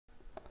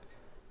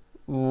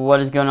What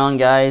is going on,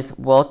 guys?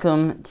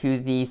 Welcome to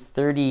the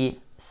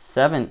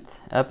 37th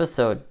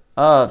episode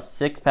of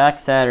Six Pack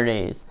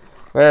Saturdays,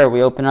 where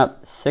we open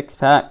up 6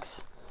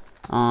 packs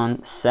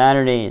on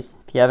Saturdays.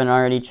 If you haven't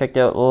already checked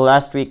out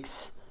last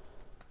week's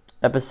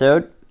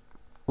episode,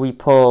 we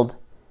pulled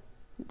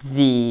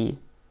the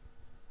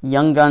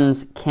Young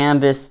Guns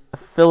Canvas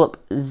Filip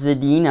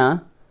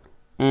Zadina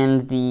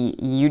and the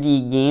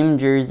UD game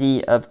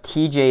jersey of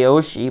TJ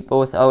Oshie,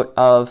 both out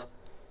of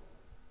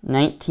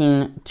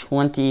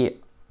 1920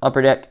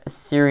 Upper Deck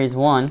Series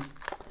 1,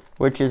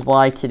 which is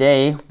why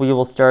today we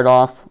will start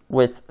off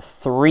with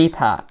 3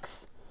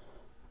 packs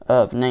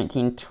of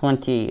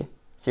 1920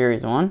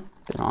 Series 1.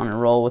 Been on a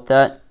roll with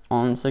that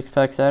on 6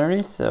 Pack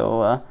Saturdays,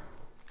 so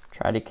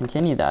try to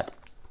continue that.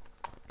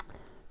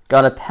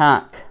 Got a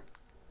pack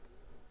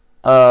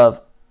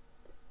of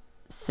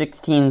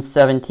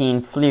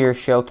 16-17 Fleer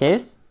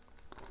Showcase,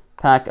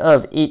 pack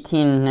of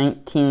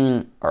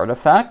 18-19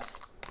 Artifacts,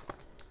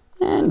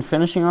 and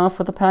finishing off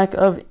with a pack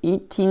of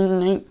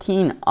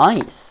 18-19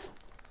 Ice.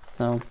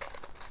 So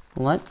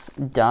let's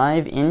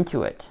dive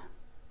into it.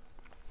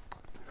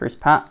 First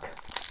pack.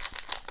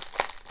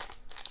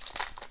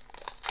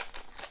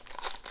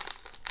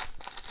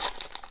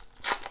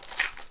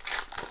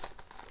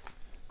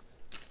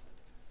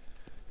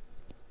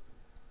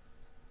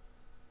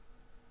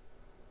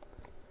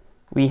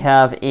 We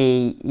have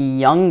a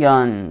Young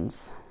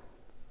Guns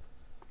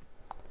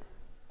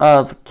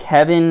of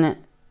Kevin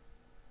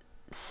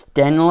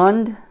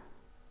Stenlund.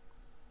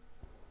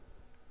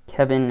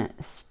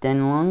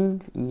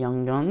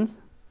 Young Guns.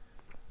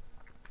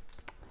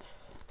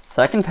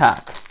 Second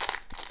pack.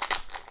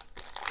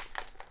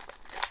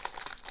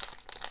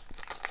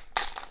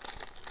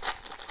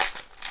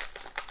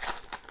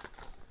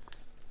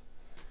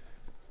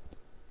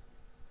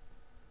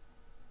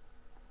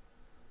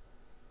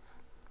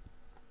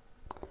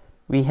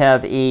 We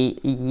have a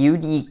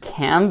UD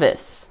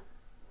Canvas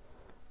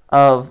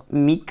of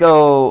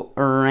Mikko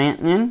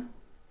Rantanen.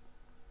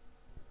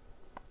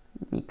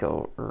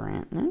 All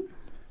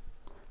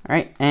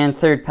right, and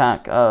third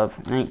pack of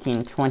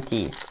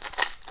 1920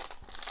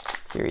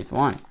 Series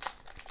 1.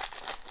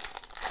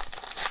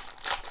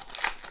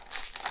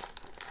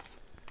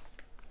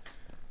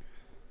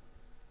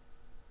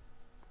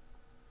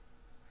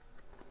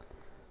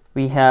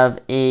 We have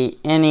a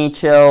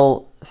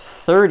NHL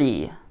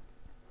 30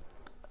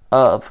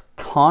 of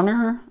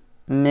Connor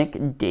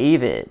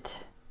McDavid.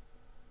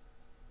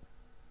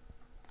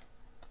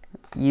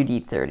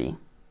 UD30.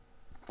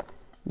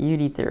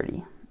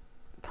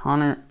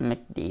 Connor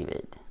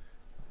McDavid.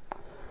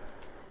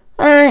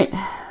 All right.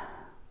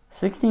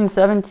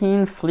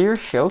 16-17 Fleer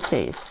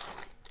Showcase.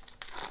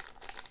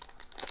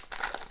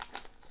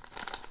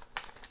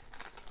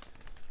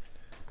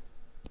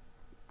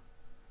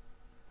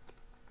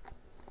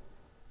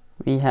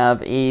 We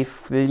have a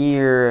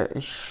Fleer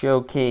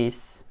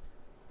Showcase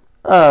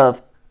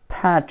of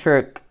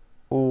Patrick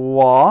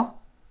Waugh.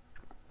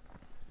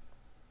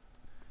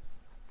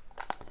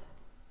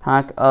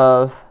 Pack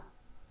of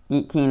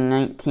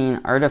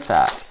 18-19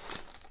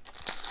 Artifacts.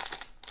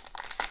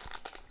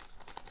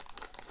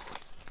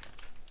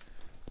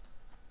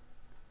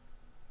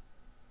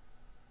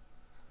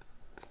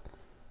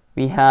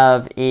 We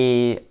have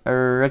a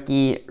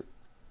Rookie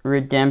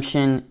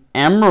Redemption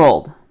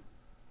Emerald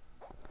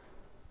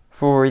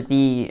for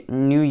the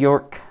New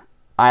York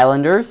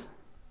Islanders.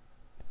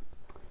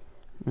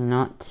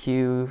 Not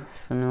too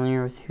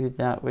familiar with who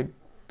that would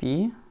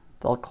be.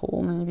 Del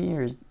Cole, maybe?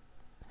 Or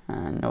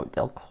no,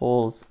 Del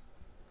Cole's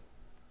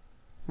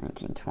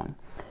 1920.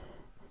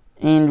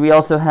 And we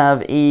also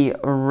have a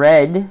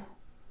red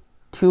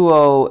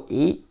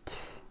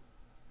 208.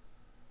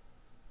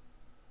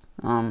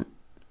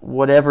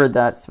 Whatever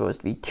that's supposed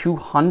to be.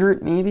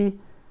 200 maybe?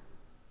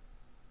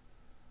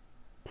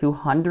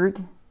 200?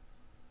 It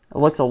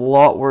looks a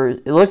lot worse.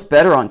 It looks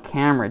better on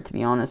camera, to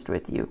be honest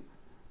with you.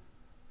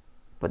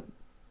 But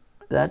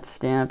that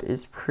stamp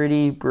is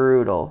pretty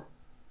brutal.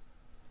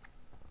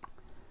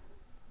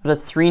 But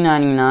a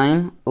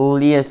 $3.99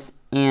 Elias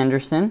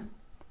Anderson.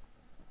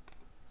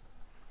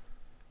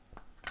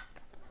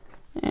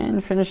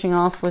 And finishing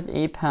off with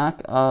a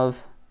pack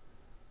of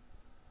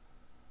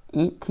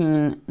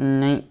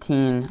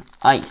 18-19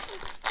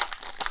 Ice.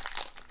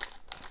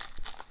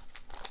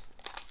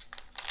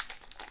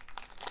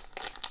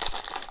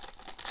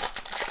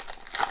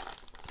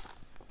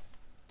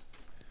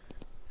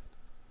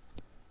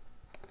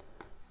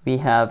 We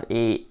have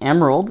a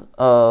Emerald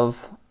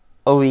of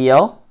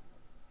OEL,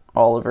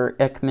 Oliver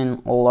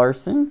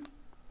Ekman-Larsson.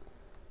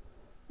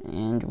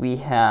 And we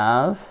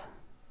have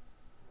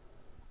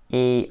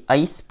a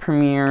Ice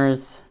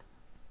Premiers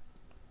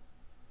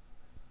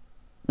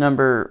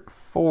number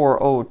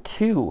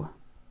 402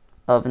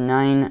 of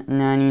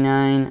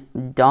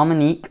 9.99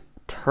 Dominique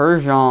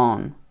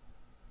Turgeon.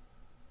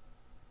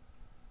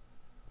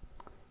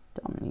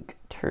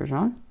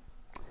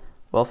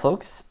 Well,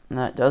 folks,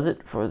 that does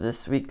it for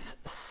this week's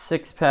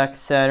 6 Pack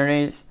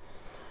Saturdays.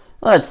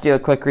 Let's do a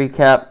quick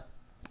recap.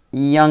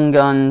 Young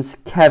Guns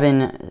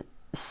Kevin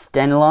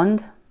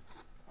Stenlund,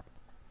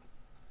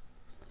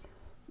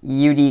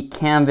 UD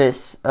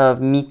Canvas of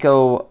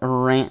Mikko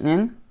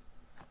Rantanen.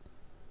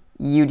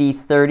 UD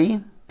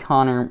 30,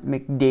 Connor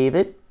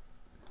McDavid.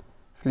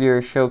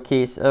 Fleer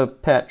Showcase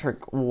of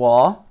Patrick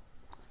Waugh.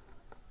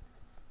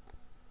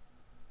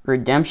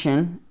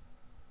 Redemption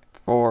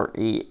for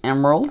a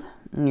Emerald,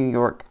 New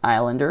York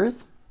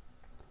Islanders.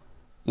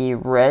 A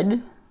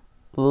red,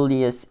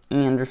 Elias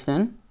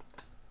Anderson.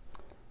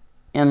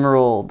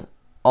 Emerald,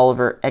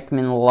 Oliver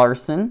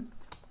Ekman-Larsson.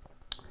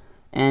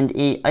 And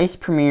a Ice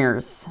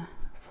Premiers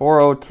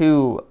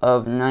 402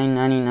 of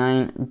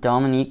 999,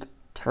 Dominique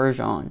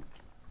Turgeon.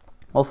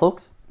 Well,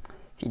 folks,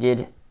 if you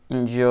did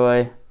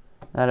enjoy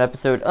that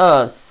episode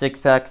of Six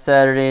Pack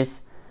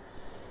Saturdays,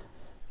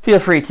 feel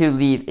free to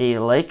leave a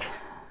like,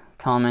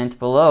 comment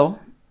below,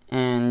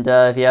 and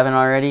if you haven't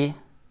already,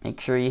 make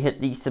sure you hit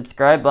the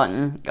subscribe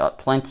button. Got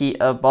plenty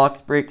of box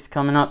breaks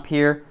coming up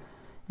here,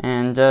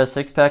 and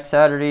Six Pack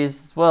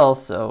Saturdays as well,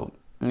 so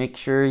make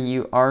sure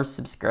you are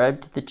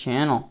subscribed to the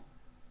channel.